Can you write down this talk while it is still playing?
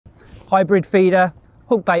hybrid feeder,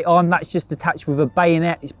 hook bait on, that's just attached with a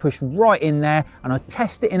bayonet. It's pushed right in there, and I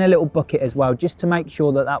test it in a little bucket as well, just to make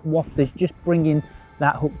sure that that waft is just bringing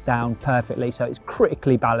that hook down perfectly, so it's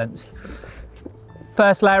critically balanced.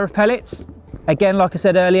 First layer of pellets, again, like I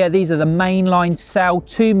said earlier, these are the mainline cell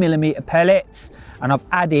 2mm pellets, and I've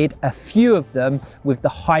added a few of them with the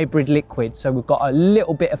hybrid liquid, so we've got a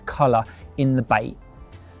little bit of colour in the bait.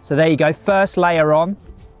 So there you go, first layer on.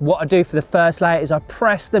 What I do for the first layer is I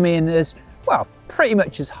press them in as, well, pretty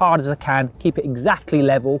much as hard as I can, keep it exactly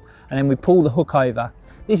level, and then we pull the hook over.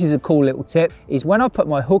 This is a cool little tip, is when I put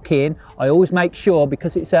my hook in, I always make sure,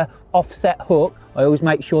 because it's a offset hook, I always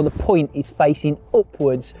make sure the point is facing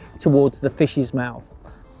upwards towards the fish's mouth.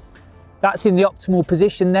 That's in the optimal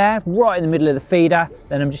position there, right in the middle of the feeder.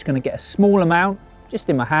 Then I'm just going to get a small amount, just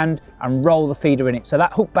in my hand, and roll the feeder in it. So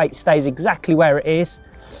that hook bait stays exactly where it is.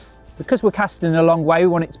 Because we're casting a long way, we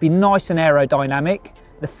want it to be nice and aerodynamic.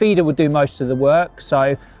 The feeder will do most of the work,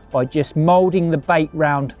 so by just moulding the bait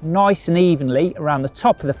round nice and evenly around the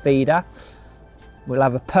top of the feeder, we'll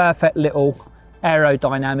have a perfect little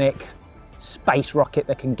aerodynamic space rocket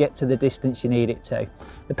that can get to the distance you need it to.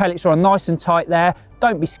 The pellets are on nice and tight there.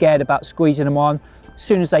 Don't be scared about squeezing them on. As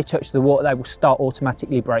soon as they touch the water, they will start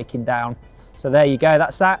automatically breaking down. So there you go,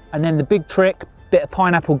 that's that. And then the big trick, bit of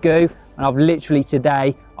pineapple goo, and I've literally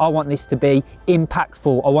today, I want this to be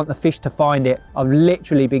impactful. I want the fish to find it. I've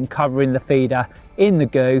literally been covering the feeder in the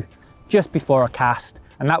goo just before I cast,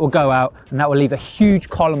 and that will go out, and that will leave a huge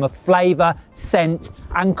column of flavour, scent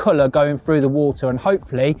and colour going through the water, and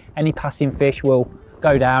hopefully any passing fish will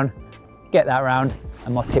go down, get that round,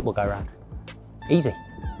 and my tip will go round. Easy.